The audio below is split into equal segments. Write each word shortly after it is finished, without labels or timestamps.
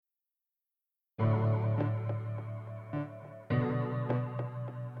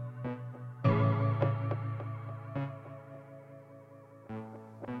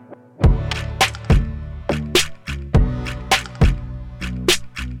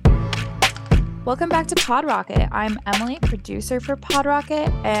Welcome back to PodRocket. I'm Emily, producer for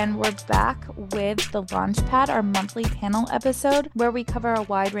PodRocket, and we're back with the Launchpad, our monthly panel episode, where we cover a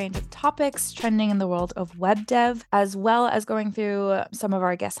wide range of topics trending in the world of web dev, as well as going through some of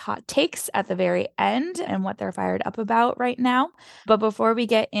our guest hot takes at the very end and what they're fired up about right now. But before we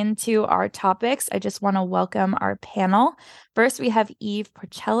get into our topics, I just want to welcome our panel. First, we have Eve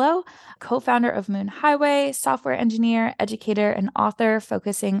Porcello, co-founder of Moon Highway, software engineer, educator, and author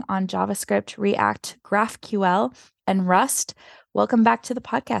focusing on JavaScript, React, GraphQL, and Rust. Welcome back to the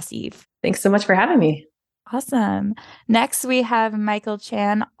podcast, Eve. Thanks so much for having me. Awesome. Next, we have Michael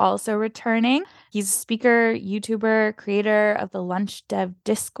Chan, also returning. He's a speaker, YouTuber, creator of the Lunch Dev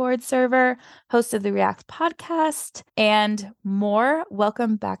Discord server, host of the React podcast, and more.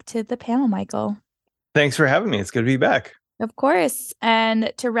 Welcome back to the panel, Michael. Thanks for having me. It's good to be back. Of course.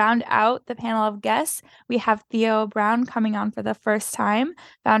 And to round out the panel of guests, we have Theo Browne coming on for the first time,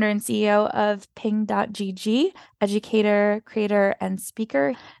 founder and CEO of ping.gg, educator, creator, and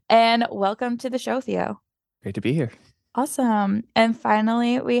speaker. And welcome to the show, Theo. Great to be here. Awesome. And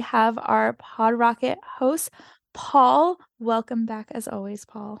finally, we have our PodRocket host, Paul. Welcome back as always,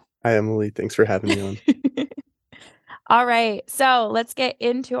 Paul. Hi, Emily. Thanks for having me on. All right. So let's get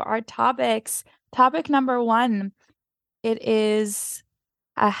into our topics. Topic number one. It is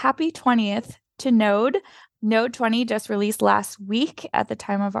a happy 20th to Node. Node 20 just released last week at the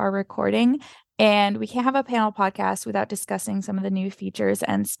time of our recording, and we can't have a panel podcast without discussing some of the new features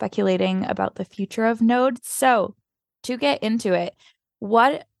and speculating about the future of Node. So to get into it,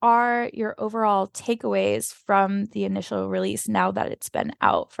 what are your overall takeaways from the initial release now that it's been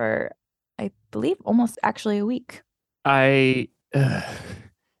out for, I believe, almost actually a week? It's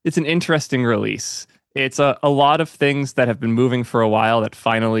an interesting release. It's a lot of things that have been moving for a while that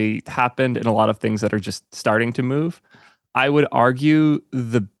finally happened, and a lot of things that are just starting to move. I would argue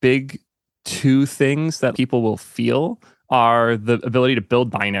the big two things that people will feel are the ability to build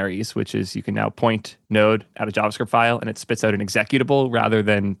binaries, which is you can now point Node at a JavaScript file and it spits out an executable rather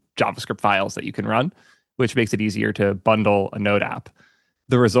than JavaScript files that you can run, which makes it easier to bundle a Node app.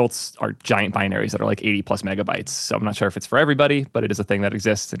 The results are giant binaries that are like 80 plus megabytes. So I'm not sure if it's for everybody, but it is a thing that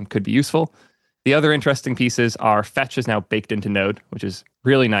exists and could be useful. The other interesting pieces are fetch is now baked into Node, which is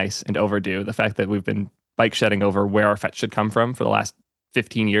really nice and overdue. The fact that we've been bike shedding over where our fetch should come from for the last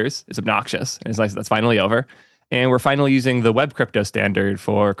 15 years is obnoxious. And it's nice that that's finally over. And we're finally using the web crypto standard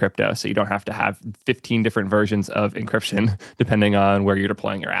for crypto, so you don't have to have 15 different versions of encryption depending on where you're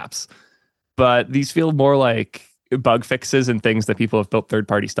deploying your apps. But these feel more like bug fixes and things that people have built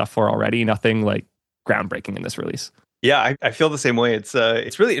third-party stuff for already. Nothing like groundbreaking in this release. Yeah, I feel the same way. It's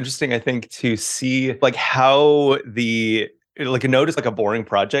really interesting, I think, to see like how a Node is like a boring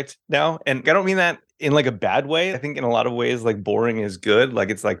project now. And I don't mean that in like a bad way. I think in a lot of ways, like boring is good. Like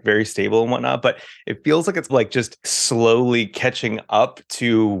it's like very stable and whatnot, but it feels like it's like just slowly catching up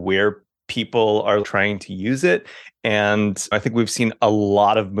to where people are trying to use it. And I think we've seen a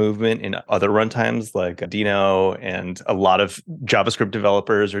lot of movement in other runtimes like Dino, and a lot of JavaScript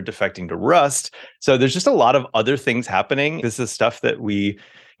developers are defecting to Rust. So there's just a lot of other things happening. This is stuff that we,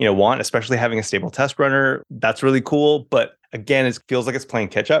 want, especially having a stable test runner. That's really cool. But again, it feels like it's playing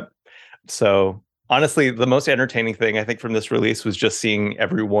catch up. So honestly, the most entertaining thing I think from this release was just seeing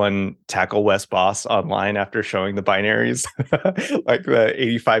everyone tackle Wes Boss online after showing the binaries, like the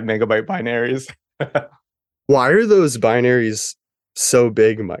 85 megabyte binaries. Why are those binaries so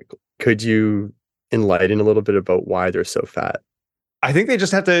big, Michael? Could you enlighten a little bit about why they're so fat? I think they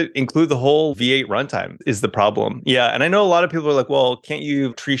just have to include the whole V8 runtime is the problem. Yeah, and I know a lot of people are like, well, can't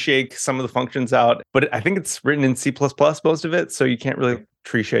you tree shake some of the functions out? But I think it's written in C++, most of it, so you can't really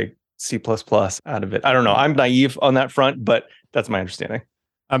tree shake C++ out of it. I don't know. I'm naive on that front, but that's my understanding.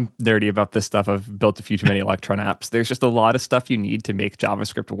 I'm nerdy about this stuff. I've built a few too many Electron apps. There's just a lot of stuff you need to make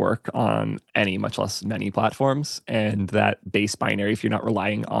JavaScript work on any, much less many platforms. And that base binary, if you're not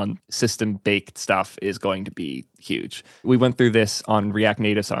relying on system-baked stuff, is going to be huge. We went through this on React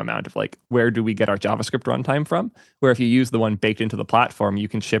Native some amount of like, where do we get our JavaScript runtime from? Where if you use the one baked into the platform, you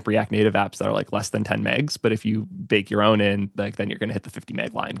can ship React Native apps that are like less than 10 megs. But if you bake your own in, like then you're going to hit the 50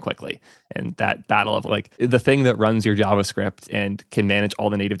 meg line quickly. And that battle of like the thing that runs your JavaScript and can manage all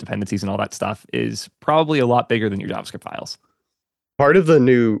the native dependencies and all that stuff is probably a lot bigger than your JavaScript files. Part of the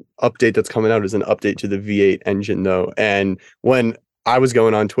new update that's coming out is an update to the V8 engine, though. And when I was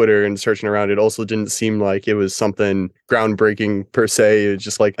going on Twitter and searching around, it also didn't seem like it was something groundbreaking per se. It's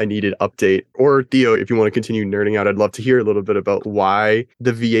just like I needed update. Or Theo, if you want to continue nerding out, I'd love to hear a little bit about why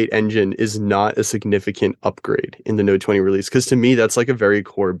the V8 engine is not a significant upgrade in the Node 20 release. Because to me, that's like a very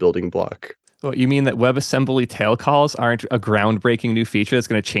core building block. Well, you mean that WebAssembly tail calls aren't a groundbreaking new feature that's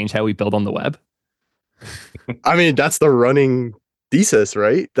going to change how we build on the web? I mean, that's the running thesis,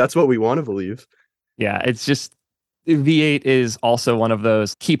 right? That's what we want to believe. Yeah, it's just V8 is also one of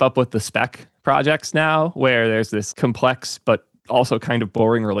those keep up with the spec projects now where there's this complex but also kind of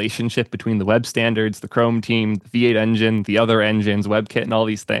boring relationship between the web standards, the Chrome team, the V8 engine, the other engines, WebKit, and all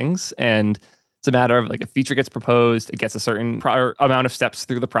these things. And it's a matter of like a feature gets proposed, it gets a certain prior amount of steps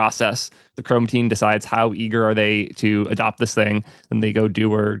through the process. The Chrome team decides how eager are they to adopt this thing, and they go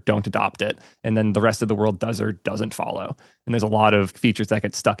do or don't adopt it. And then the rest of the world does or doesn't follow. And there's a lot of features that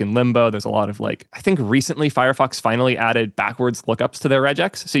get stuck in limbo. There's a lot of like, I think recently Firefox finally added backwards lookups to their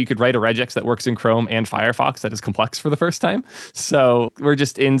regex. So you could write a regex that works in Chrome and Firefox that is complex for the first time. So we're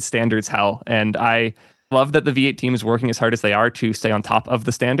just in standards hell. And I love that the V8 team is working as hard as they are to stay on top of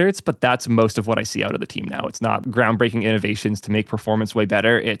the standards, but that's most of what I see out of the team now. It's not groundbreaking innovations to make performance way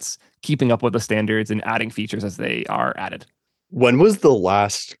better. It's keeping up with the standards and adding features as they are added. When was the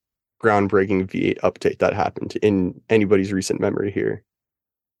last groundbreaking V8 update that happened in anybody's recent memory here?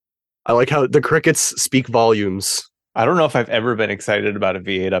 I like how the crickets speak volumes. I don't know if I've ever been excited about a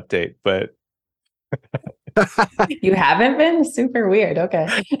V8 update, but You haven't been? Super weird. Okay.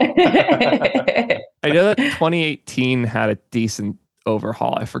 I know that 2018 had a decent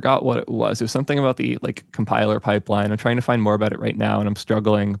overhaul. I forgot what it was. It was something about the like compiler pipeline. I'm trying to find more about it right now and I'm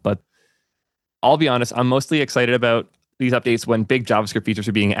struggling, but I'll be honest, I'm mostly excited about these updates when big JavaScript features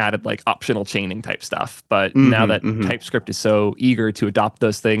are being added, like optional chaining type stuff. But now that TypeScript is so eager to adopt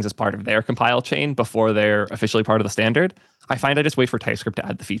those things as part of their compile chain before they're officially part of the standard, I find I just wait for TypeScript to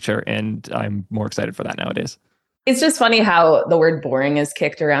add the feature, and I'm more excited for that nowadays. It's just funny how the word boring is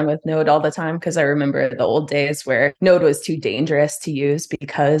kicked around with Node all the time, because I remember the old days where Node was too dangerous to use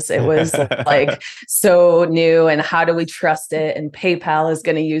because it was like so new, and how do we trust it? And PayPal is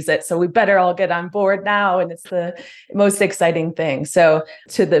going to use it, so we better all get on board now. And it's the most exciting thing. So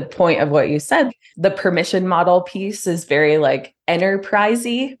to the point of what you said, the permission model piece is very like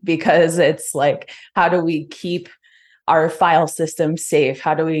enterprisey, because it's like, how do we keep our file system safe?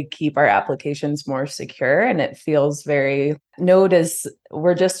 How do we keep our applications more secure? And it feels very Node is,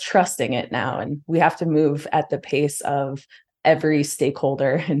 we're just trusting it now, and we have to move at the pace of every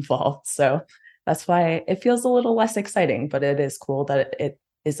stakeholder involved. So that's why it feels a little less exciting, but it is cool that it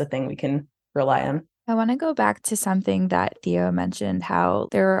is a thing we can rely on. I want to go back to something that Theo mentioned, how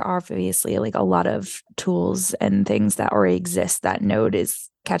there are obviously like a lot of tools and things that already exist that Node is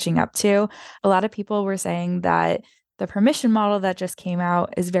catching up to. A lot of people were saying that the permission model that just came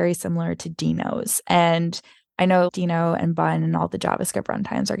out is very similar to Dino's. And I know Dino and Bun and all the JavaScript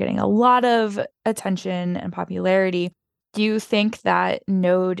runtimes are getting a lot of attention and popularity. Do you think that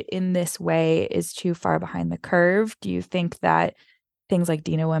Node in this way is too far behind the curve? Do you think that things like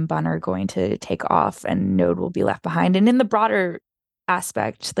Dino and Bun are going to take off and Node will be left behind? And in the broader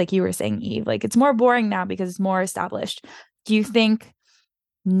aspect, like you were saying, Eve, like it's more boring now because it's more established. Do you think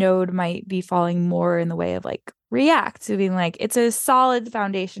Node might be falling more in the way of like React, so being like it's a solid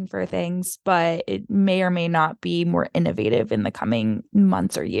foundation for things, but it may or may not be more innovative in the coming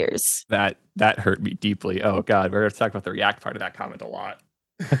months or years? That hurt me deeply. Oh God, we're going to talk about the React part of that comment a lot.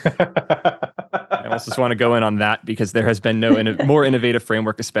 I also just want to go in on that because there has been no more innovative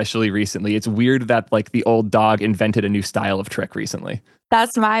framework, especially recently. It's weird that like the old dog invented a new style of trick recently.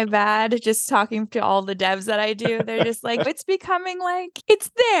 That's my bad. Just talking to all the devs that I do, they're just like, it's becoming like,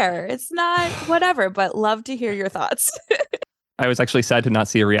 it's there. It's not whatever, but love to hear your thoughts. I was actually sad to not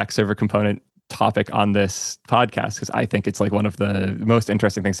see a React server component topic on this podcast because I think it's like one of the most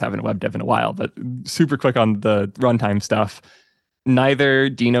interesting things to have in web dev in a while. But super quick on the runtime stuff. Neither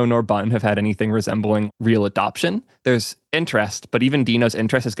Dino nor Bun have had anything resembling real adoption. There's interest, but even Dino's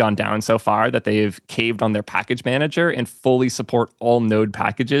interest has gone down so far that they've caved on their package manager and fully support all Node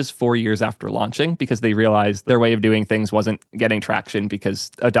packages 4 years after launching because they realized their way of doing things wasn't getting traction because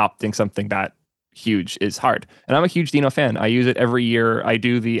adopting something that huge is hard. And I'm a huge Dino fan. I use it every year. I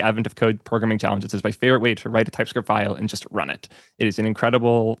do the Advent of Code programming challenges. It's my favorite way to write a TypeScript file and just run it. It is an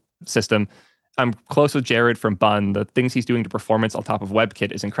incredible system. I'm close with Jared from Bun. The things he's doing to performance on top of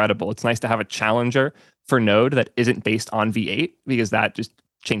WebKit is incredible. It's nice to have a challenger for Node that isn't based on V8 because that just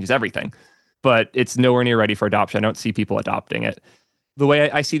changes everything. But it's nowhere near ready for adoption. I don't see people adopting it. The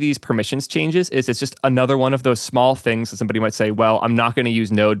way I see these permissions changes is it's just another one of those small things that somebody might say, well, I'm not going to use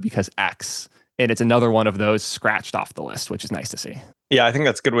Node because X. And it's another one of those scratched off the list, which is nice to see. Yeah, I think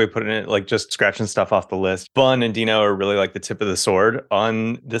that's a good way of putting it, like just scratching stuff off the list. Bun and Dino are really like the tip of the sword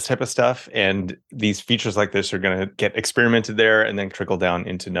on this type of stuff. And these features like this are going to get experimented there and then trickle down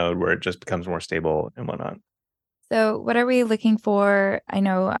into Node where it just becomes more stable and whatnot. So what are we looking for? I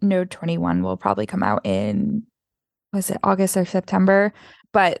know Node 21 will probably come out in was it August or September?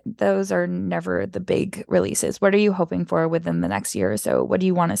 But those are never the big releases. What are you hoping for within the next year or so? What do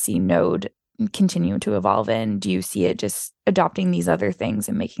you want to see Node continue to evolve in? Do you see it just adopting these other things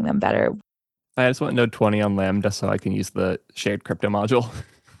and making them better? I just want Node 20 on Lambda so I can use the shared crypto module.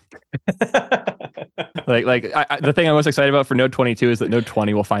 The thing I'm most excited about for Node 22 is that Node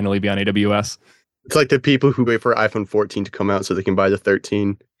 20 will finally be on AWS. It's like the people who wait for iPhone 14 to come out so they can buy the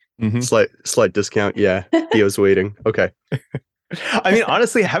 13. Slight discount. Yeah, Theo's waiting. Okay. I mean,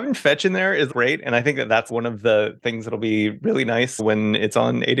 honestly, having Fetch in there is great. And I think that that's one of the things that'll be really nice when it's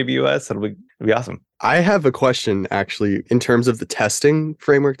on AWS. It'll be awesome. I have a question, actually, in terms of the testing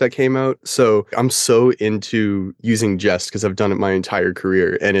framework that came out. So I'm so into using Jest because I've done it my entire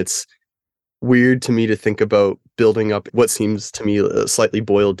career. And it's weird to me to think about building up what seems to me a slightly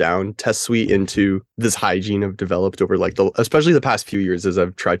boiled down test suite into this hygiene I've developed over especially the past few years as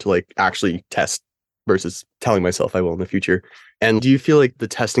I've tried to actually test versus telling myself I will in the future. And do you feel like the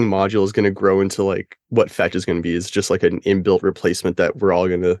testing module is going to grow into what Fetch is going to be? Is just like an inbuilt replacement that we're all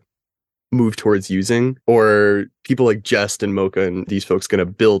going to move towards using? Or people like Jest and Mocha and these folks going to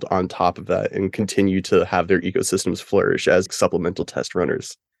build on top of that and continue to have their ecosystems flourish as supplemental test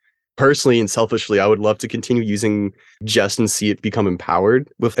runners? Personally and selfishly, I would love to continue using Jest and see it become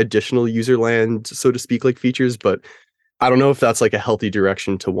empowered with additional user land, so to speak, features, but I don't know if that's a healthy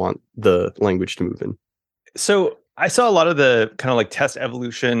direction to want the language to move in. So I saw a lot of the kind of test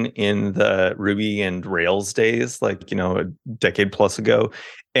evolution in the Ruby and Rails days, a decade plus ago.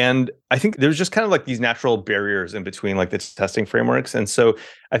 And I think there's just kind of these natural barriers in between the testing frameworks. And so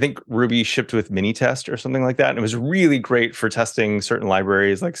I think Ruby shipped with Minitest or something like that. And it was really great for testing certain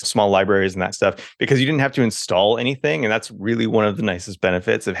libraries, small libraries and that stuff, because you didn't have to install anything. And that's really one of the nicest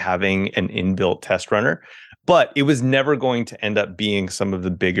benefits of having an inbuilt test runner. But it was never going to end up being some of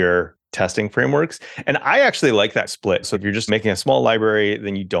the bigger testing frameworks. And I actually like that split. So if you're just making a small library,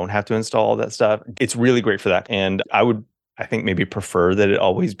 then you don't have to install all that stuff. It's really great for that. And I think maybe prefer that it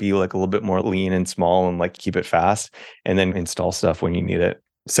always be a little bit more lean and small and keep it fast and then install stuff when you need it.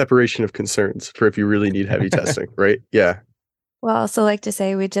 Separation of concerns for if you really need heavy testing, right? Yeah. Well, I also like to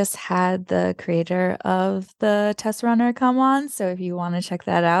say we just had the creator of the test runner come on. So if you want to check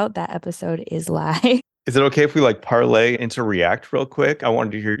that out, that episode is live. Is it okay if we parlay into React real quick? I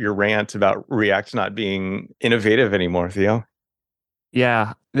wanted to hear your rant about React not being innovative anymore, Theo.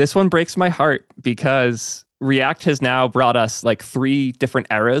 Yeah, this one breaks my heart because React has now brought us 3 different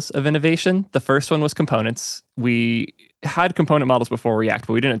eras of innovation. The first one was components. We had component models before React,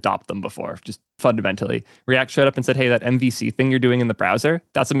 but we didn't adopt them before, just fundamentally. React showed up and said, hey, that MVC thing you're doing in the browser,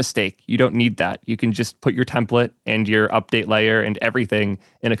 that's a mistake. You don't need that. You can just put your template and your update layer and everything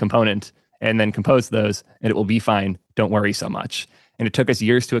in a component and then compose those, and it will be fine. Don't worry so much. And it took us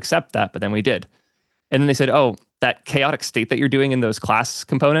years to accept that, but then we did. And then they said, oh, that chaotic state that you're doing in those class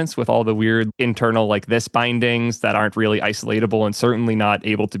components with all the weird internal this bindings that aren't really isolatable and certainly not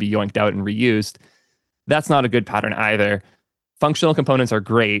able to be yoinked out and reused, that's not a good pattern either. Functional components are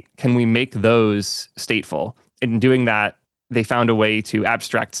great. Can we make those stateful? In doing that, they found a way to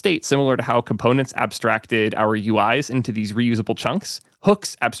abstract state, similar to how components abstracted our UIs into these reusable chunks.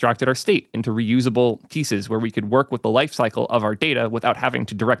 Hooks abstracted our state into reusable pieces where we could work with the lifecycle of our data without having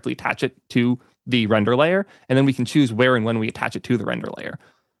to directly attach it to the render layer. And then we can choose where and when we attach it to the render layer.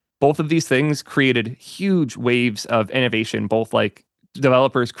 Both of these things created huge waves of innovation, both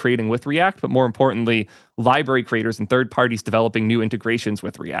developers creating with React, but more importantly, library creators and third parties developing new integrations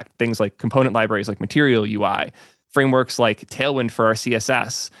with React. Things like component libraries like Material UI, frameworks like Tailwind for our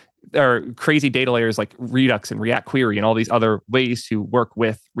CSS, or crazy data layers like Redux and React Query and all these other ways to work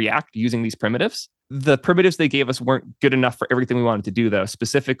with React using these primitives. The primitives they gave us weren't good enough for everything we wanted to do, though.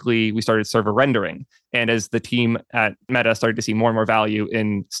 Specifically, we started server rendering. And as the team at Meta started to see more and more value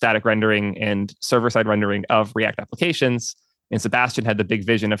in static rendering and server-side rendering of React applications, and Sebastian had the big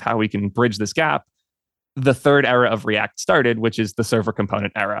vision of how we can bridge this gap, the third era of React started, which is the server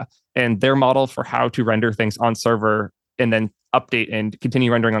component era. And their model for how to render things on server and then update and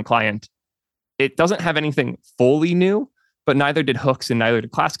continue rendering on client, it doesn't have anything fully new, but neither did hooks and neither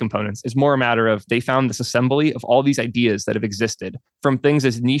did class components. It's more a matter of they found this assembly of all these ideas that have existed, from things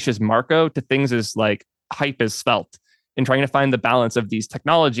as niche as Marco to things as hype as Svelte, and trying to find the balance of these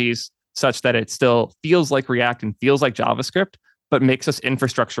technologies such that it still feels like React and feels like JavaScript, but makes us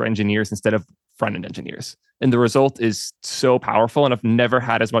infrastructure engineers instead of front-end engineers. And the result is so powerful. And I've never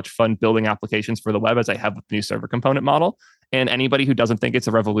had as much fun building applications for the web as I have with the new server component model. And anybody who doesn't think it's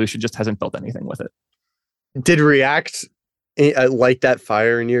a revolution just hasn't built anything with it. Did React light that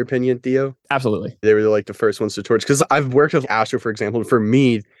fire in your opinion, Theo? Absolutely. They were the first ones to torch. Because I've worked with Astro, for example. And for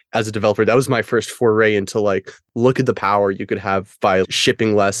me, as a developer, that was my first foray into like, look at the power you could have by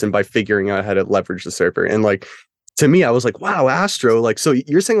shipping less and by figuring out how to leverage the server. And like, to me, I was like, wow, Astro, like, so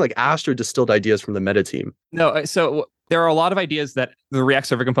you're saying like Astro distilled ideas from the meta team. No, so there are a lot of ideas that the React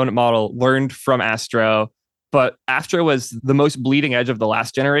Server Component model learned from Astro, but Astro was the most bleeding edge of the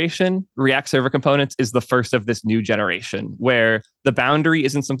last generation. React Server Components is the first of this new generation, where the boundary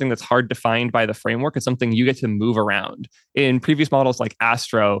isn't something that's hard defined by the framework. It's something you get to move around. In previous models like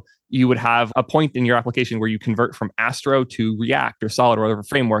Astro, you would have a point in your application where you convert from Astro to React or Solid or whatever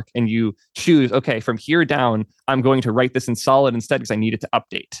framework, and you choose, okay, from here down, I'm going to write this in Solid instead because I need it to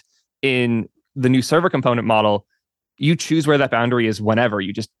update. In the new server component model, you choose where that boundary is whenever.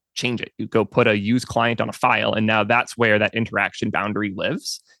 You just change it. You go put a use client on a file, and now that's where that interaction boundary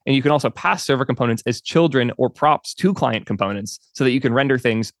lives. And you can also pass server components as children or props to client components so that you can render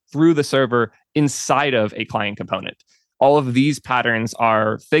things through the server inside of a client component. All of these patterns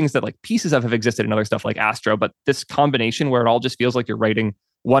are things that like pieces of have existed in other stuff like Astro, but this combination where it all just feels like you're writing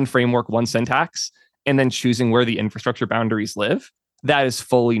one framework, one syntax, and then choosing where the infrastructure boundaries live, that is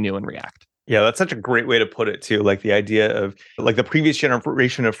fully new in React. Yeah, that's such a great way to put it too. Like the idea of like the previous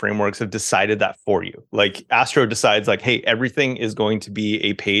generation of frameworks have decided that for you. Like Astro decides like, hey, everything is going to be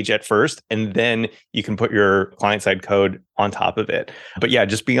a page at first, and then you can put your client-side code on top of it. But yeah,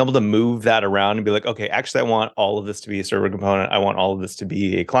 just being able to move that around and be like, okay, actually, I want all of this to be a server component. I want all of this to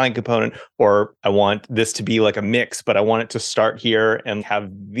be a client component, or I want this to be like a mix, but I want it to start here and have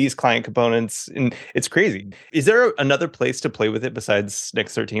these client components. And it's crazy. Is there another place to play with it besides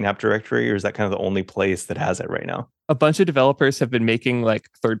Next 13 app directory, or is that kind of the only place that has it right now? A bunch of developers have been making like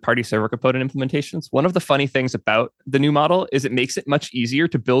third-party server component implementations. One of the funny things about the new model is it makes it much easier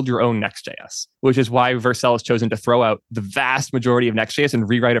to build your own Next.js, which is why Vercel has chosen to throw out the vast majority of Next.js and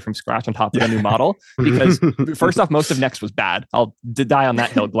rewrite it from scratch on top of the new model. Because first off, most of Next was bad. I'll die on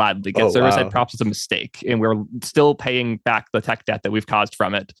that hill gladly. Get server-side props is a mistake, and we're still paying back the tech debt that we've caused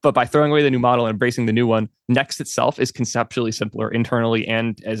from it. But by throwing away the new model and embracing the new one, Next itself is conceptually simpler internally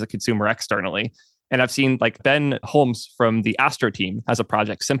and as a consumer externally. And I've seen like Ben Holmes from the Astro team has a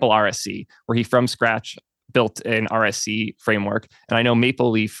project, Simple RSC, where he from scratch built an RSC framework. And I know Maple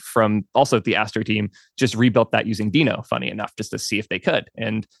Leaf from also the Astro team just rebuilt that using Dino, funny enough, just to see if they could.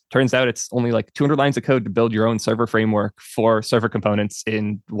 And turns out it's only like 200 lines of code to build your own server framework for server components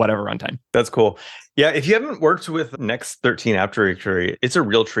in whatever runtime. That's cool. Yeah, if you haven't worked with Next 13 app directory, it's a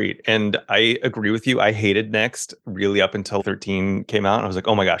real treat. And I agree with you. I hated Next really up until 13 came out. I was like,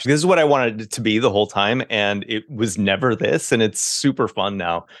 oh my gosh, this is what I wanted it to be the whole time. And it was never this. And it's super fun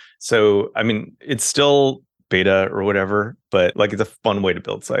now. So, I mean, it's still beta or whatever, but like it's a fun way to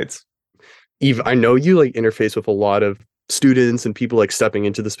build sites. Eve, I know you like interface with a lot of students and people like stepping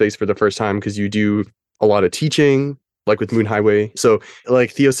into the space for the first time because you do a lot of teaching, like with Moon Highway. So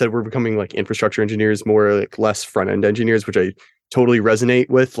like Theo said, we're becoming like infrastructure engineers, more like less front-end engineers, which I totally resonate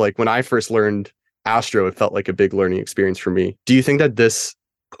with. Like when I first learned Astro, it felt like a big learning experience for me. Do you think that this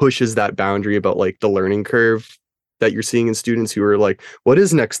pushes that boundary about like the learning curve that you're seeing in students who are like, what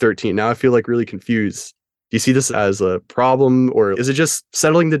is Next 13? Now I feel like really confused. Do you see this as a problem, or is it just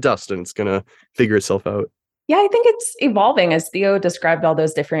settling the dust and it's going to figure itself out? Yeah, I think it's evolving. As Theo described all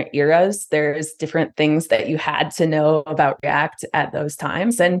those different eras, there's different things that you had to know about React at those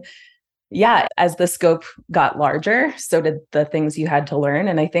times. And yeah, as the scope got larger, so did the things you had to learn.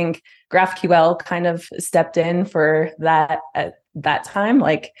 And I think GraphQL kind of stepped in for that at that time.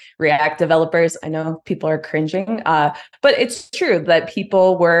 Like React developers, I know people are cringing, but it's true that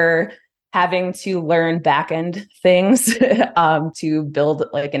people were having to learn backend things to build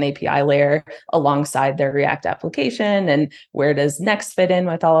like an API layer alongside their React application. And where does Next fit in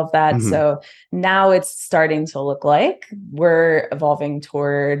with all of that? Mm-hmm. So now it's starting to look like we're evolving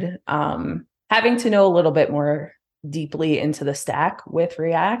toward having to know a little bit more deeply into the stack with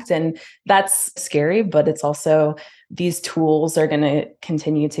React. And that's scary, but it's also these tools are going to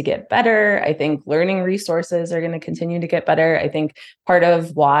continue to get better. I think learning resources are going to continue to get better. I think part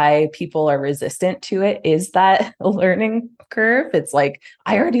of why people are resistant to it is that learning curve. It's like,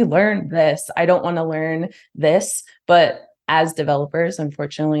 I already learned this. I don't want to learn this. But as developers,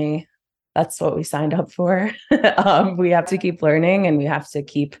 unfortunately, that's what we signed up for. We have to keep learning, and we have to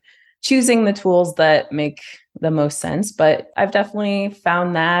keep choosing the tools that make the most sense. But I've definitely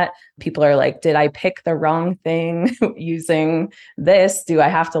found that people are like, did I pick the wrong thing using this? Do I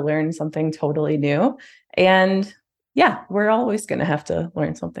have to learn something totally new? And yeah, we're always going to have to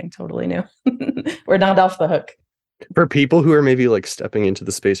learn something totally new. We're not off the hook. For people who are maybe like stepping into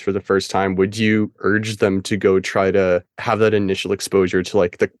the space for the first time, would you urge them to go try to have that initial exposure to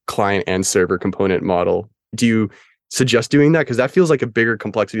like the client and server component model? Do you suggest doing that? Because that feels like a bigger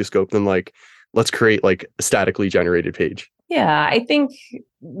complexity scope than like, let's create like a statically generated page. Yeah, I think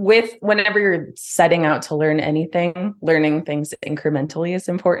whenever you're setting out to learn anything, learning things incrementally is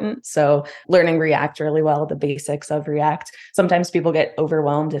important. So learning React really well, the basics of React. Sometimes people get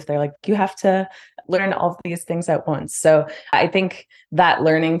overwhelmed if they're like, you have to learn all of these things at once. So I think that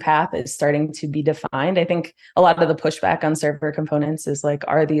learning path is starting to be defined. I think a lot of the pushback on server components is like,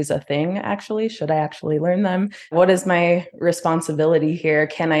 are these a thing actually? Should I actually learn them? What is my responsibility here?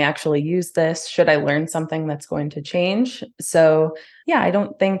 Can I actually use this? Should I learn something that's going to change? So yeah, I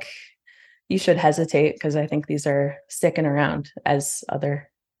don't think you should hesitate because I think these are sticking around, as other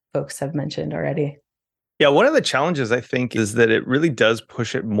folks have mentioned already. Yeah, one of the challenges I think is that it really does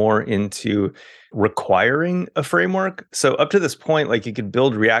push it more into requiring a framework. So up to this point, like you could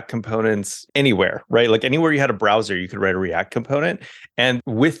build React components anywhere, right? Like anywhere you had a browser, you could write a React component. And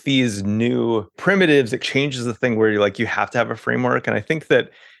with these new primitives, it changes the thing where you're like, you have to have a framework. And I think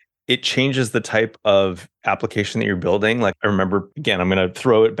that it changes the type of application that you're building. Like I remember, again, I'm going to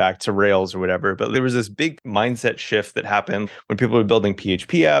throw it back to Rails or whatever, but there was this big mindset shift that happened when people were building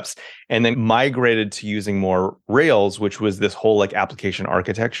PHP apps and then migrated to using more Rails, which was this whole like application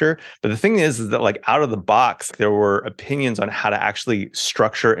architecture. But the thing is that like out of the box, there were opinions on how to actually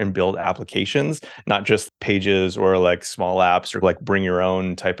structure and build applications, not just pages or like small apps or like bring your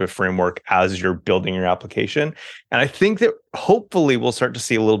own type of framework as you're building your application. And I think that hopefully we'll start to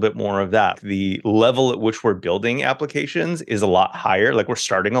see a little bit more of that. The level at which we're building applications is a lot higher. Like we're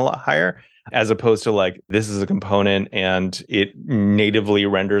starting a lot higher, as opposed to like, this is a component and it natively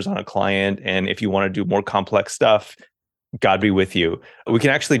renders on a client. And if you want to do more complex stuff, God be with you. We can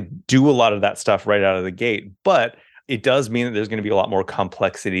actually do a lot of that stuff right out of the gate. But it does mean that there's going to be a lot more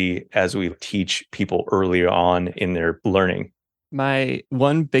complexity as we teach people early on in their learning. My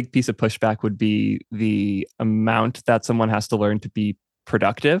one big piece of pushback would be the amount that someone has to learn to be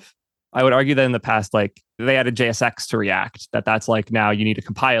productive. I would argue that in the past, like they added JSX to React, that's like now you need a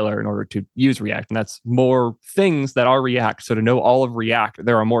compiler in order to use React. And that's more things that are React. So to know all of React,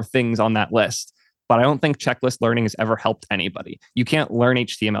 there are more things on that list. But I don't think checklist learning has ever helped anybody. You can't learn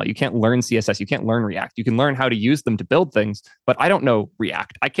HTML. You can't learn CSS. You can't learn React. You can learn how to use them to build things, but I don't know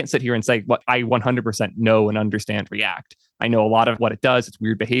React. I can't sit here and say what I 100% know and understand React. I know a lot of what it does. It's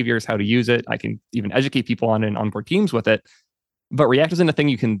weird behaviors, how to use it. I can even educate people on it and onboard teams with it. But React isn't a thing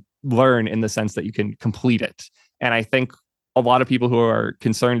you can learn in the sense that you can complete it. And I think a lot of people who are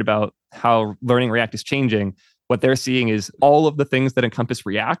concerned about how learning React is changing, what they're seeing is all of the things that encompass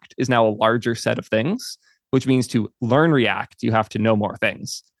React is now a larger set of things, which means to learn React, you have to know more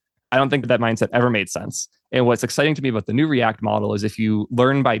things. I don't think that mindset ever made sense. And what's exciting to me about the new React model is if you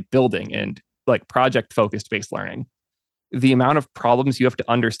learn by building and like project-focused based learning, the amount of problems you have to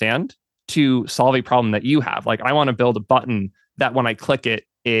understand to solve a problem that you have. Like I want to build a button that when I click it,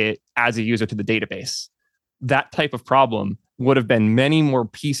 it adds a user to the database. That type of problem would have been many more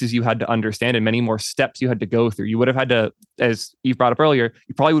pieces you had to understand and many more steps you had to go through. You would have had to, as Eve brought up earlier,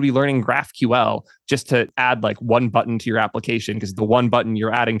 you probably would be learning GraphQL just to add like one button to your application because the one button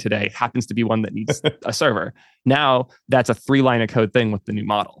you're adding today happens to be one that needs a server. Now that's a 3-line of code thing with the new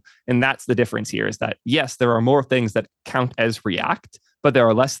model. And that's the difference here is that, yes, there are more things that count as React, but there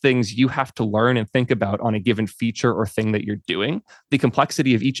are less things you have to learn and think about on a given feature or thing that you're doing. The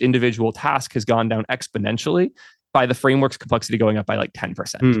complexity of each individual task has gone down exponentially by the framework's complexity going up by like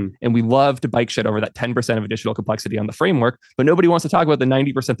 10%. And we love to bike shit over that 10% of additional complexity on the framework, but nobody wants to talk about the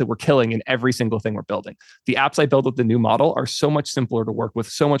 90% that we're killing in every single thing we're building. The apps I build with the new model are so much simpler to work with,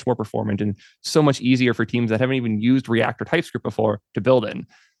 so much more performant, and so much easier for teams that haven't even used React or TypeScript before to build in.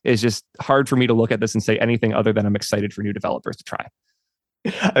 It's just hard for me to look at this and say anything other than I'm excited for new developers to try.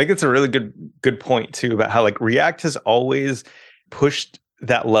 I think it's a really good point too about how like React has always pushed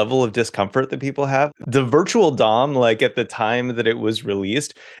that level of discomfort that people have. The virtual DOM, like at the time that it was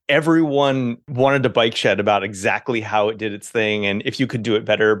released, everyone wanted to bike shed about exactly how it did its thing and if you could do it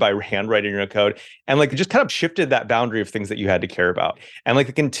better by handwriting your code. And like it just kind of shifted that boundary of things that you had to care about. And like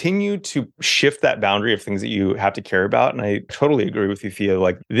it continued to shift that boundary of things that you have to care about. And I totally agree with you, Theo.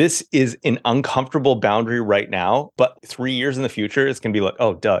 Like this is an uncomfortable boundary right now, but 3 years in the future, it's going to be like,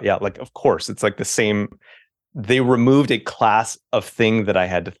 oh, duh. Yeah, like of course, it's like the same. They removed a class of thing that I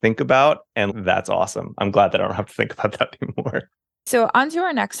had to think about. And that's awesome. I'm glad that I don't have to think about that anymore. So on to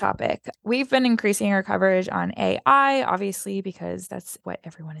our next topic. We've been increasing our coverage on AI, obviously, because that's what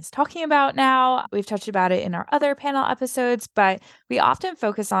everyone is talking about now. We've touched about it in our other panel episodes, but we often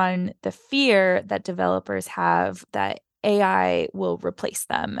focus on the fear that developers have that AI will replace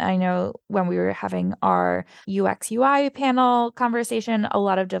them. I know when we were having our UX UI panel conversation, a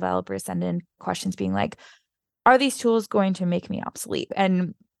lot of developers send in questions being like, are these tools going to make me obsolete?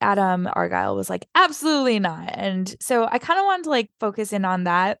 And Adam Argyle was like, absolutely not. And so I kind of wanted to like focus in on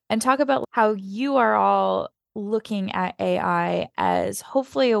that and talk about how you are all looking at AI as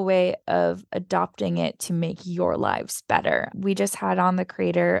hopefully a way of adopting it to make your lives better. We just had on the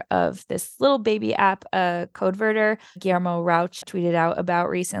creator of this little baby app, Codeverter, Guillermo Rauch, tweeted out about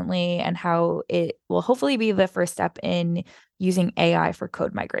recently, and how it will hopefully be the first step in using AI for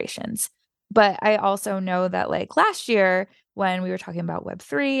code migrations. But I also know that like last year, when we were talking about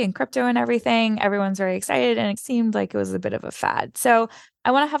Web3 and crypto and everything, everyone's very excited and it seemed like it was a bit of a fad. So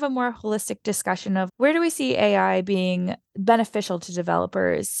I want to have a more holistic discussion of where do we see AI being beneficial to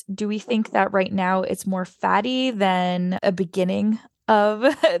developers? Do we think that right now it's more fatty than a beginning of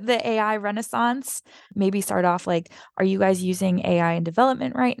the AI renaissance? Maybe start off like, are you guys using AI in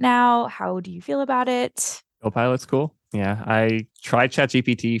development right now? How do you feel about it? Copilot's cool. Yeah, I tried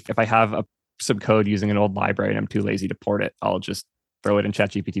ChatGPT. If I have some code using an old library and I'm too lazy to port it, I'll just throw it in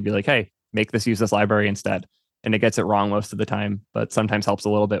ChatGPT, be like, hey, make this use this library instead. And it gets it wrong most of the time, but sometimes helps a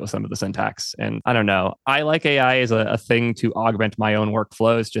little bit with some of the syntax. And I don't know. I like AI as a thing to augment my own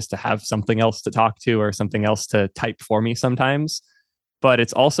workflows, just to have something else to talk to or something else to type for me sometimes. But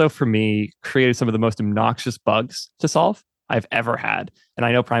it's also, for me, created some of the most obnoxious bugs to solve I've ever had. And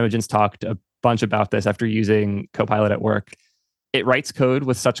I know Primogen's talked a bunch about this after using Copilot at work. It writes code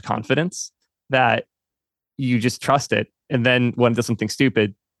with such confidence that you just trust it. And then when it does something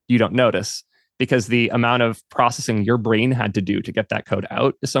stupid, you don't notice, because the amount of processing your brain had to do to get that code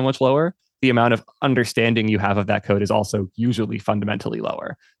out is so much lower. The amount of understanding you have of that code is also usually fundamentally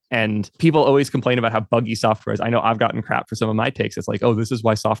lower. And people always complain about how buggy software is. I know I've gotten crap for some of my takes. It's like, oh, this is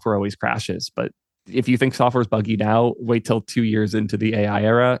why software always crashes. But if you think software is buggy now, wait till 2 years into the AI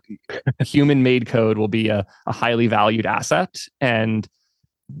era. Human-made code will be a highly valued asset. And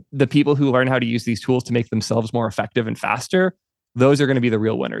the people who learn how to use these tools to make themselves more effective and faster, those are going to be the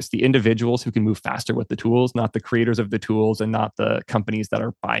real winners. The individuals who can move faster with the tools, not the creators of the tools and not the companies that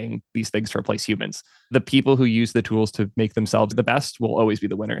are buying these things to replace humans. The people who use the tools to make themselves the best will always be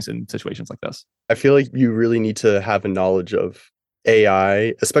the winners in situations like this. I feel like you really need to have a knowledge of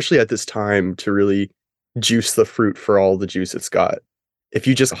AI, especially at this time, to really juice the fruit for all the juice it's got. If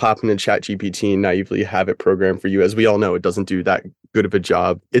you just hop into ChatGPT and naively have it programmed for you, as we all know, it doesn't do that good of a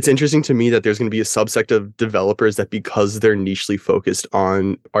job. It's interesting to me that there's going to be a subsect of developers that, because they're nichely focused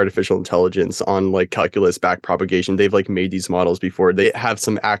on artificial intelligence, on like calculus backpropagation, they've like made these models before. They have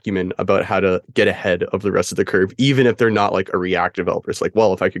some acumen about how to get ahead of the rest of the curve, even if they're not like a React developer. It's like,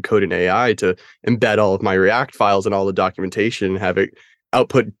 well, if I could code an AI to embed all of my React files and all the documentation and have it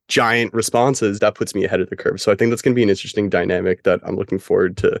output giant responses, that puts me ahead of the curve. So I think that's going to be an interesting dynamic that I'm looking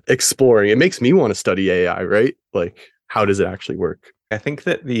forward to exploring. It makes me want to study AI, right? Like, how does it actually work? I think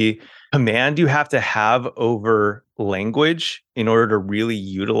that the command you have to have over language in order to really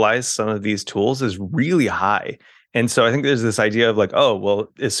utilize some of these tools is really high. And so I think there's this idea of like, oh, well,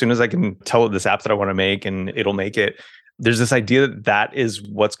 as soon as I can tell it this app that I want to make and it'll make it, there's this idea that that is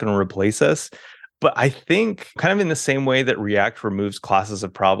what's going to replace us. But I think kind of in the same way that React removes classes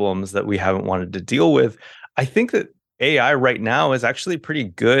of problems that we haven't wanted to deal with, I think that AI right now is actually pretty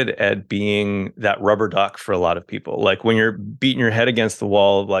good at being that rubber duck for a lot of people. Like when you're beating your head against the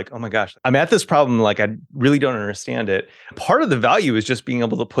wall, like, oh my gosh, I'm at this problem, like I really don't understand it. Part of the value is just being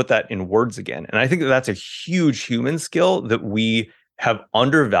able to put that in words again. And I think that that's a huge human skill that we have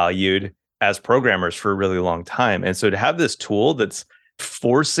undervalued as programmers for a really long time. And so to have this tool that's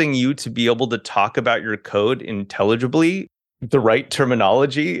forcing you to be able to talk about your code intelligibly, the right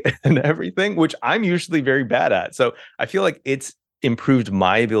terminology and everything, which I'm usually very bad at. So I feel like it's improved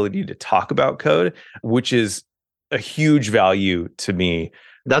my ability to talk about code, which is a huge value to me.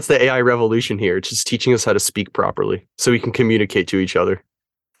 That's the AI revolution here. It's just teaching us how to speak properly so we can communicate to each other.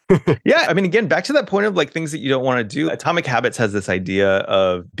 Yeah. I mean, again, back to that point of like things that you don't want to do. Atomic Habits has this idea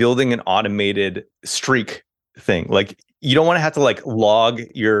of building an automated streak thing. Like you don't want to have to like log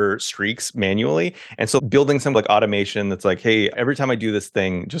your streaks manually. And so building some like automation that's like, hey, every time I do this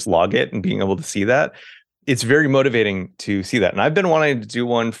thing, just log it, and being able to see that. It's very motivating to see that. And I've been wanting to do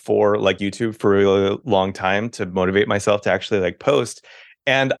one for like YouTube for a really long time to motivate myself to actually like post.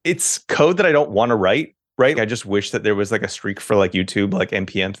 And it's code that I don't want to write. Right. I just wish that there was like a streak for like YouTube, like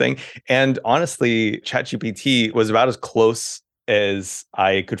NPM thing. And honestly, ChatGPT was about as close as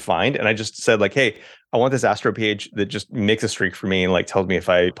I could find. And I just said like, hey, I want this Astro page that just makes a streak for me and like tells me if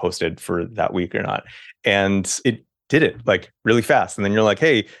I posted for that week or not. And it did it like really fast. And then you're like,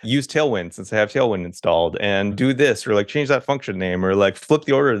 hey, use Tailwind since I have Tailwind installed, and do this, or like change that function name, or like flip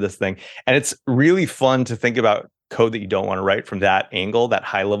the order of this thing. And it's really fun to think about code that you don't want to write from that angle, that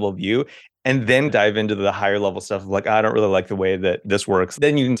high level view. and then dive into the higher level stuff of like, I don't really like the way that this works.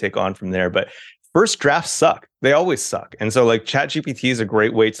 Then you can take on from there. But first drafts suck. They always suck. And so like ChatGPT is a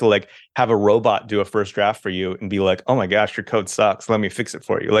great way to like have a robot do a first draft for you and be like, oh my gosh, your code sucks. Let me fix it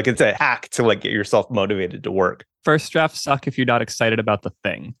for you. Like it's a hack to like get yourself motivated to work. First drafts suck if you're not excited about the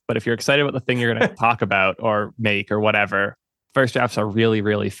thing. But if you're excited about the thing you're going to talk about or make or whatever, first drafts are really,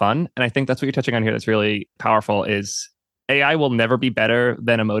 really fun. And I think that's what you're touching on here that's really powerful is AI will never be better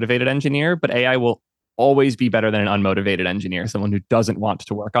than a motivated engineer, but AI will always be better than an unmotivated engineer, someone who doesn't want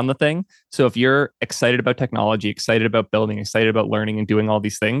to work on the thing. So if you're excited about technology, excited about building, excited about learning and doing all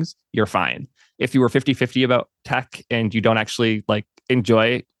these things, you're fine. If you were 50-50 about tech and you don't actually like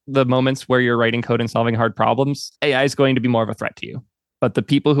enjoy the moments where you're writing code and solving hard problems, AI is going to be more of a threat to you. But the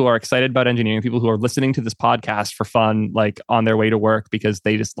people who are excited about engineering, people who are listening to this podcast for fun, like on their way to work because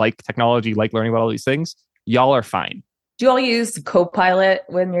they just like technology, like learning about all these things, y'all are fine. Do you all use Copilot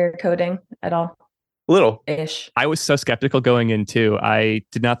when you're coding at all? Little. Ish. I was so skeptical going in too. I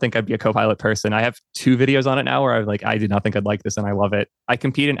did not think I'd be a Copilot person. I have 2 videos on it now where I did not think I'd like this and I love it. I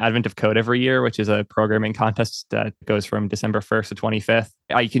compete in Advent of Code every year, which is a programming contest that goes from December 1st to 25th.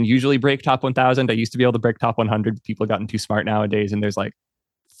 I can usually break top 1,000. I used to be able to break top 100. People have gotten too smart nowadays and there's like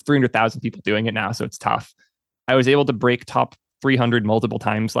 300,000 people doing it now. So it's tough. I was able to break top 300 multiple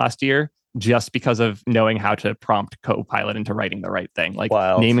times last year just because of knowing how to prompt Copilot into writing the right thing, like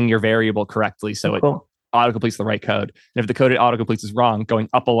naming your variable correctly so it autocompletes the right code. And if the code it autocompletes is wrong, going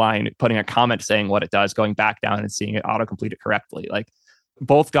up a line, putting a comment saying what it does, going back down and seeing it autocomplete it correctly. Like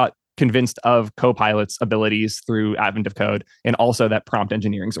both got convinced of Copilot's abilities through Advent of Code and also that prompt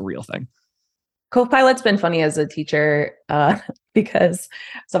engineering is a real thing. Copilot's been funny as a teacher because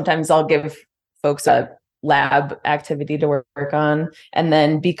sometimes I'll give folks a lab activity to work on. And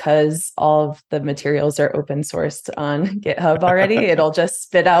then because all of the materials are open sourced on GitHub already, it'll just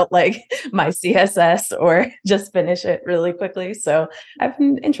spit out like my CSS or just finish it really quickly. So I've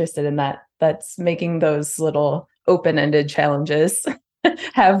been interested in that. That's making those little open-ended challenges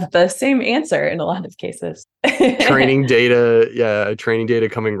have the same answer in a lot of cases. Training data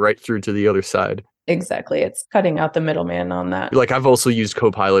coming right through to the other side. Exactly. It's cutting out the middleman on that. Like I've also used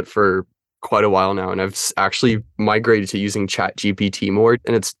Copilot for quite a while now, and I've actually migrated to using ChatGPT more,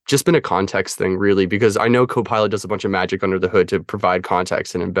 and it's just been a context thing really, because I know Copilot does a bunch of magic under the hood to provide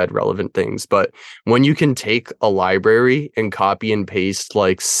context and embed relevant things, but when you can take a library and copy and paste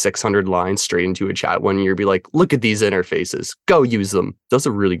like 600 lines straight into a chat when you're be like, look at these interfaces, go use them, does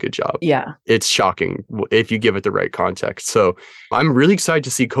a really good job. Yeah, it's shocking if you give it the right context. So I'm really excited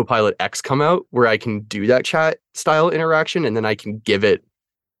to see Copilot X come out where I can do that chat style interaction and then I can give it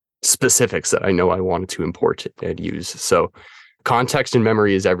specifics that I know I wanted to import and use. So context and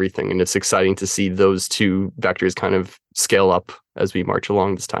memory is everything. And it's exciting to see those 2 vectors kind of scale up as we march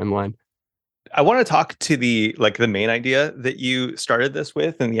along this timeline. I want to talk to the main idea that you started this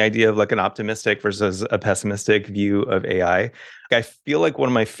with and the idea of like an optimistic versus a pessimistic view of AI. I feel like one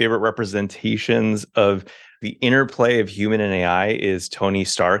of my favorite representations of the interplay of human and AI is Tony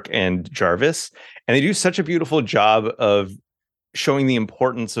Stark and Jarvis. And they do such a beautiful job of showing the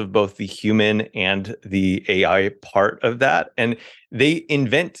importance of both the human and the AI part of that. And they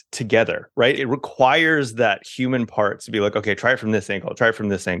invent together, right? It requires that human part to be like, okay, try it from this angle, try it from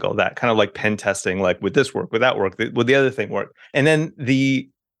this angle, that kind of like pen testing, like would this work, would that work, would the other thing work? And then the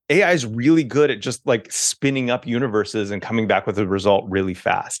AI is really good at just like spinning up universes and coming back with a result really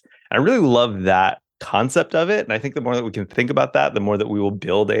fast. And I really love that concept of it. And I think the more that we can think about that, the more that we will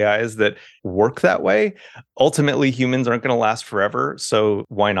build AIs that work that way. Ultimately, humans aren't going to last forever. So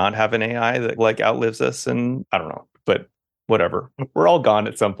why not have an AI that like outlives us? And I don't know, but whatever. We're all gone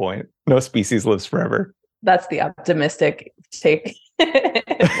at some point. No species lives forever. That's the optimistic take. Yeah.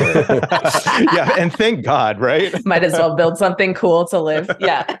 And thank God, right? Might as well build something cool to live.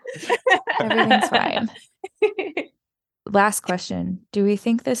 Yeah. Everything's fine. Last question. Do we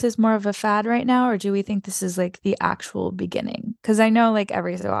think this is more of a fad right now, or do we think this is like the actual beginning? Because I know like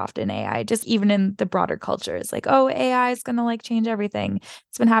every so often AI, just even in the broader culture, is like, oh, AI is going to like change everything.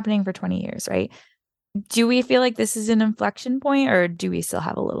 It's been happening for 20 years, right? Do we feel like this is an inflection point, or do we still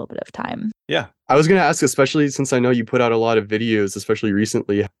have a little bit of time? Yeah. I was going to ask, especially since I know you put out a lot of videos, especially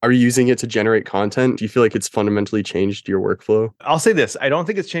recently, are you using it to generate content? Do you feel like it's fundamentally changed your workflow? I'll say this. I don't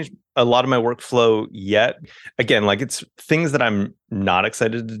think it's changed a lot of my workflow yet. Again, like it's things that I'm not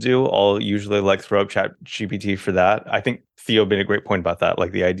excited to do. I'll usually like throw up ChatGPT for that. I think Theo made a great point about that.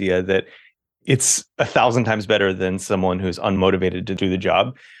 Like the idea that it's 1,000 times better than someone who's unmotivated to do the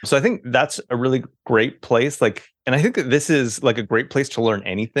job. So I think that's a really great place. Like, and I think that this is like a great place to learn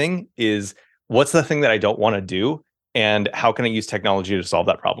anything is what's the thing that I don't want to do And how can I use technology to solve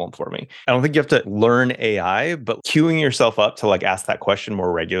that problem for me? I don't think you have to learn AI, but queuing yourself up to like ask that question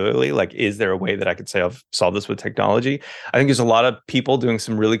more regularly, like, is there a way that I could say I've solved this with technology? I think there's a lot of people doing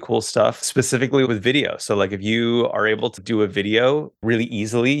some really cool stuff, specifically with video. So like if you are able to do a video really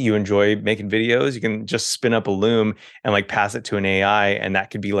easily, you enjoy making videos, you can just spin up a Loom and like pass it to an AI. And that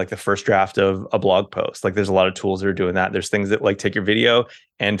could be like the first draft of a blog post. Like there's a lot of tools that are doing that. There's things that like take your video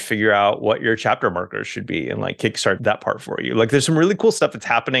and figure out what your chapter markers should be and like kickstart that part for you. Like there's some really cool stuff that's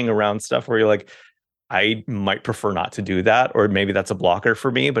happening around stuff where you're like, I might prefer not to do that, or maybe that's a blocker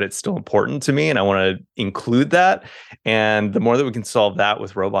for me, but it's still important to me and I want to include that. And the more that we can solve that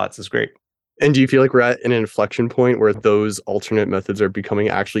with robots is great. And do you feel like we're at an inflection point where those alternate methods are becoming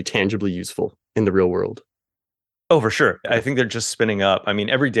actually tangibly useful in the real world? Oh, for sure. I think they're just spinning up. I mean,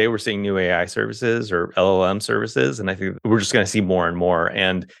 every day we're seeing new AI services or LLM services, and I think we're just going to see more and more.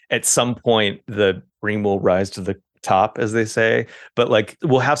 And at some point, the cream will rise to the top, as they say. But like,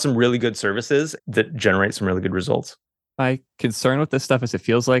 we'll have some really good services that generate some really good results. My concern with this stuff is it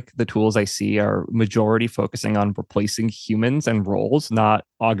feels like the tools I see are majority focusing on replacing humans and roles, not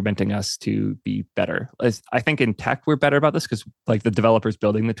augmenting us to be better. I think in tech, we're better about this because like the developers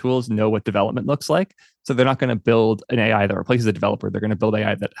building the tools know what development looks like. So they're not going to build an AI that replaces a developer. They're going to build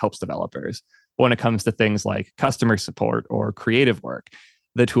AI that helps developers. But when it comes to things like customer support or creative work,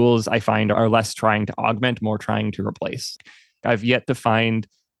 the tools I find are less trying to augment, more trying to replace. I've yet to find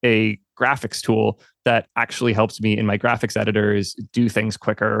a graphics tool that actually helps me in my graphics editors do things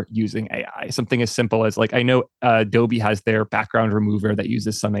quicker using AI. Something as simple as like, I know Adobe has their background remover that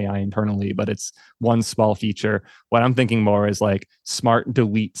uses some AI internally, but it's one small feature. What I'm thinking more is like smart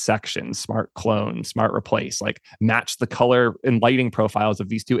delete sections, smart clone, smart replace, like match the color and lighting profiles of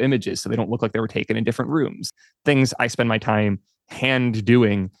these two images so they don't look like they were taken in different rooms. Things I spend my time hand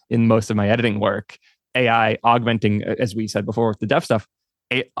doing in most of my editing work. AI augmenting, as we said before with the dev stuff,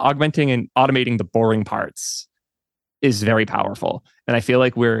 augmenting and automating the boring parts is very powerful. And I feel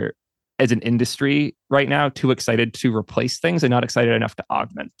like we're, as an industry right now, too excited to replace things and not excited enough to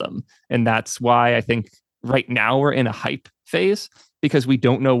augment them. And that's why I think right now we're in a hype phase because we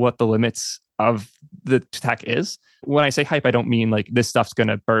don't know what the limits of the tech is. When I say hype, I don't mean like this stuff's going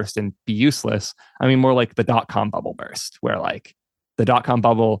to burst and be useless. I mean more like the .com bubble burst, where like the .com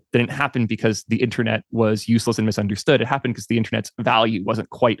bubble didn't happen because the internet was useless and misunderstood. It happened because the internet's value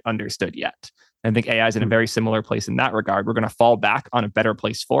wasn't quite understood yet. And I think AI is in a very similar place in that regard. We're going to fall back on a better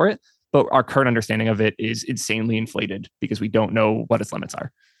place for it, but our current understanding of it is insanely inflated because we don't know what its limits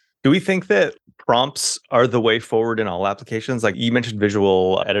are. Do we think that prompts are the way forward in all applications? Like you mentioned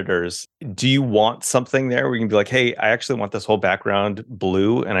visual editors. Do you want something there where you can be like, hey, I actually want this whole background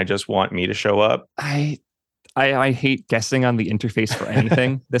blue and I just want me to show up? I hate guessing on the interface for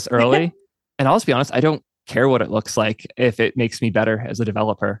anything this early. And I'll just be honest, I don't care what it looks like if it makes me better as a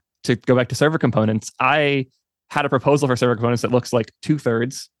developer. To go back to server components, I had a proposal for server components that looks like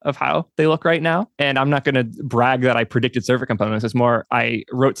 2/3 of how they look right now. And I'm not going to brag that I predicted server components. It's more, I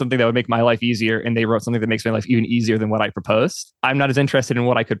wrote something that would make my life easier and they wrote something that makes my life even easier than what I proposed. I'm not as interested in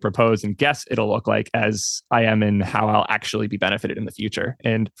what I could propose and guess it'll look like as I am in how I'll actually be benefited in the future.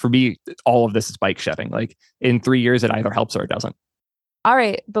 And for me, all of this is bike shedding. Like in 3 years, it either helps or it doesn't. All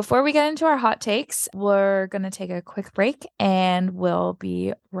right, before we get into our hot takes, we're going to take a quick break and we'll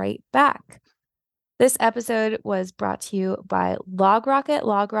be right back. This episode was brought to you by LogRocket.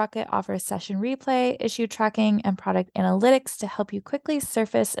 LogRocket offers session replay, issue tracking, and product analytics to help you quickly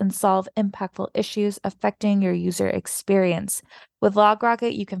surface and solve impactful issues affecting your user experience. With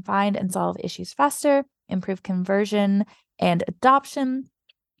LogRocket, you can find and solve issues faster, improve conversion and adoption,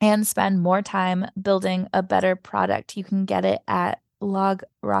 and spend more time building a better product. You can get it at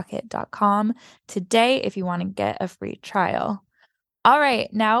logrocket.com today if you want to get a free trial. All right,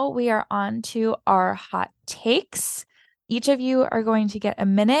 now we are on to our hot takes. Each of you are going to get a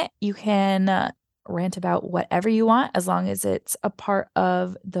minute. You can rant about whatever you want as long as it's a part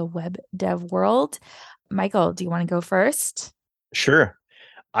of the web dev world. Michael, do you want to go first? Sure.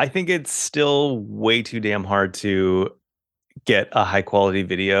 I think it's still way too damn hard to get a high quality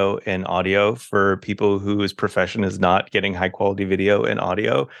video and audio for people whose profession is not getting high quality video and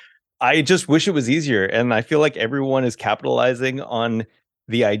audio. I just wish it was easier. And I feel like everyone is capitalizing on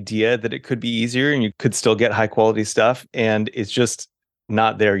the idea that it could be easier and you could still get high quality stuff. And it's just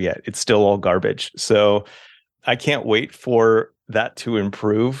not there yet. It's still all garbage. So I can't wait for that to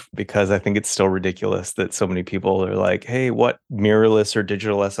improve because I think it's still ridiculous that so many people are like, hey, what mirrorless or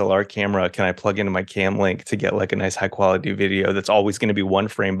digital SLR camera can I plug into my Cam Link to get like a nice high quality video that's always going to be one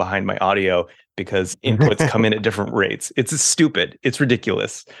frame behind my audio because inputs come in at different rates. It's stupid. It's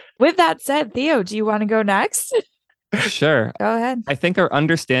ridiculous. With that said, Theo, do you want to go next? Sure. Go ahead. I think our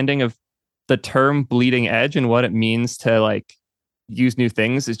understanding of the term bleeding edge and what it means to like use new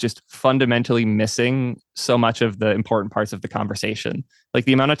things is just fundamentally missing so much of the important parts of the conversation. Like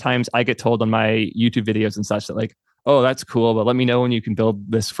the amount of times I get told on my YouTube videos and such that like, oh, that's cool, but let me know when you can build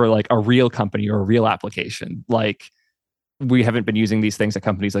this for like a real company or a real application. Like we haven't been using these things at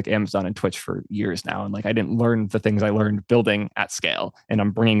companies like Amazon and Twitch for years now. And like, I didn't learn the things I learned building at scale, and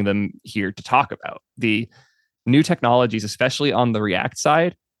I'm bringing them here to talk about the new technologies, especially on the React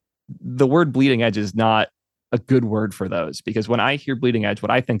side. The word bleeding edge is not a good word for those, because when I hear bleeding edge,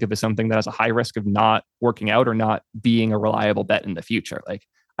 what I think of is something that has a high risk of not working out or not being a reliable bet in the future. Like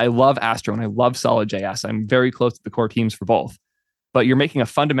I love Astro and I love Solid.js. I'm very close to the core teams for both, but you're making a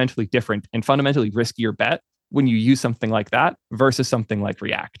fundamentally different and fundamentally riskier bet when you use something like that versus something like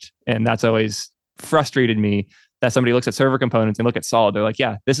React. And that's always frustrated me, that somebody looks at server components and look at Solid. They're like,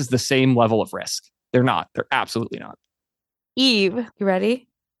 yeah, this is the same level of risk. They're not. They're absolutely not. Eve, you ready?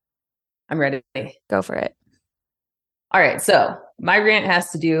 I'm ready. Go for it. All right. So my rant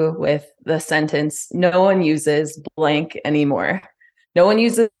has to do with the sentence, no one uses blank anymore. No one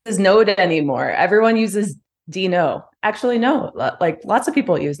uses Node anymore. Everyone uses Deno. Actually, no, like lots of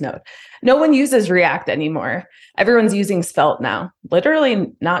people use Node. No one uses React anymore. Everyone's using Svelte now.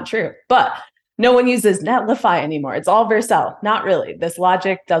 Literally not true. But no one uses Netlify anymore. It's all Vercel. Not really. This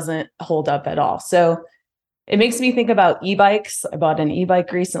logic doesn't hold up at all. So it makes me think about e-bikes. I bought an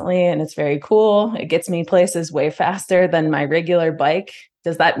e-bike recently and it's very cool. It gets me places way faster than my regular bike.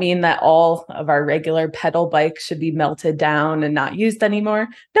 Does that mean that all of our regular pedal bikes should be melted down and not used anymore?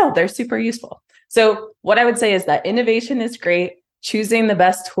 No, they're super useful. So what I would say is that innovation is great. Choosing the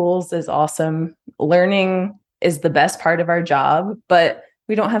best tools is awesome. Learning is the best part of our job, but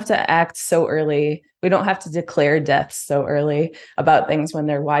we don't have to act so early. We don't have to declare death so early about things when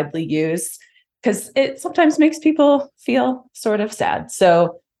they're widely used, because it sometimes makes people feel sort of sad.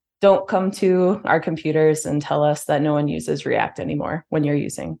 So don't come to our computers and tell us that no one uses React anymore when you're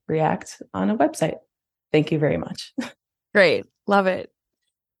using React on a website. Thank you very much. Great. Love it.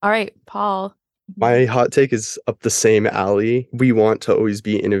 All right, Paul. My hot take is up the same alley. We want to always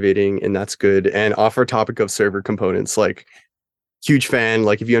be innovating, and that's good. And off our topic of server components, like huge fan,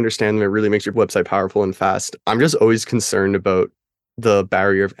 like if you understand them, it really makes your website powerful and fast. I'm just always concerned about the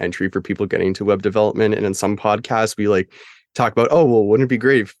barrier of entry for people getting into web development. And in some podcasts, we like talk about, oh, well, wouldn't it be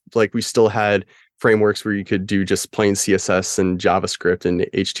great if like we still had frameworks where you could do just plain CSS and JavaScript and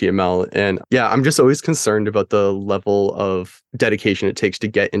HTML. And yeah, I'm just always concerned about the level of dedication it takes to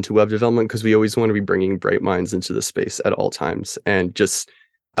get into web development, because we always want to be bringing bright minds into the space at all times. And just,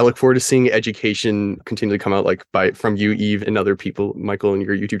 I look forward to seeing education continue to come out, like from you, Eve, and other people, Michael, and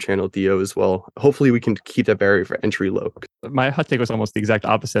your YouTube channel, Theo, as well. Hopefully we can keep that barrier for entry low. My hot take was almost the exact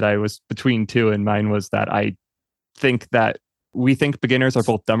opposite. I was between two, and mine was that I think that we think beginners are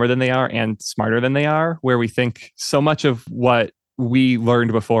both dumber than they are and smarter than they are, where we think so much of what we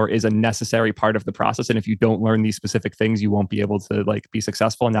learned before is a necessary part of the process. And if you don't learn these specific things, you won't be able to like be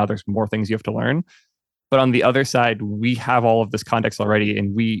successful. And now there's more things you have to learn. But on the other side, we have all of this context already,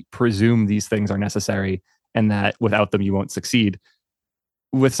 and we presume these things are necessary and that without them, you won't succeed.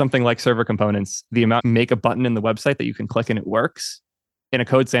 With something like server components, the amount make a button in the website that you can click and it works in a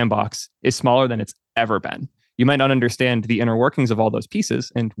code sandbox is smaller than it's ever been. You might not understand the inner workings of all those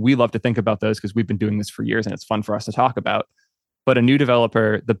pieces, and we love to think about those because we've been doing this for years and it's fun for us to talk about. But a new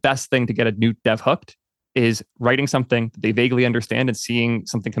developer, the best thing to get a new dev hooked is writing something that they vaguely understand and seeing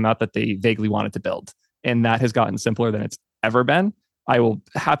something come out that they vaguely wanted to build. And that has gotten simpler than it's ever been. I will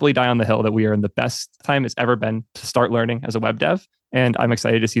happily die on the hill that we are in the best time it's ever been to start learning as a web dev. And I'm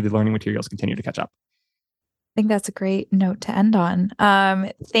excited to see the learning materials continue to catch up. I think that's a great note to end on.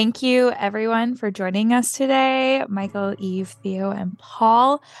 Thank you, everyone, for joining us today. Michael, Eve, Theo, and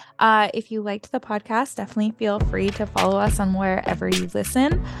Paul. If you liked the podcast, definitely feel free to follow us on wherever you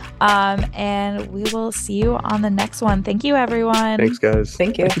listen. And we will see you on the next one. Thank you, everyone. Thanks, guys.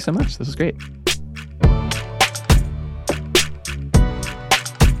 Thank you. Thank you so much. This was great.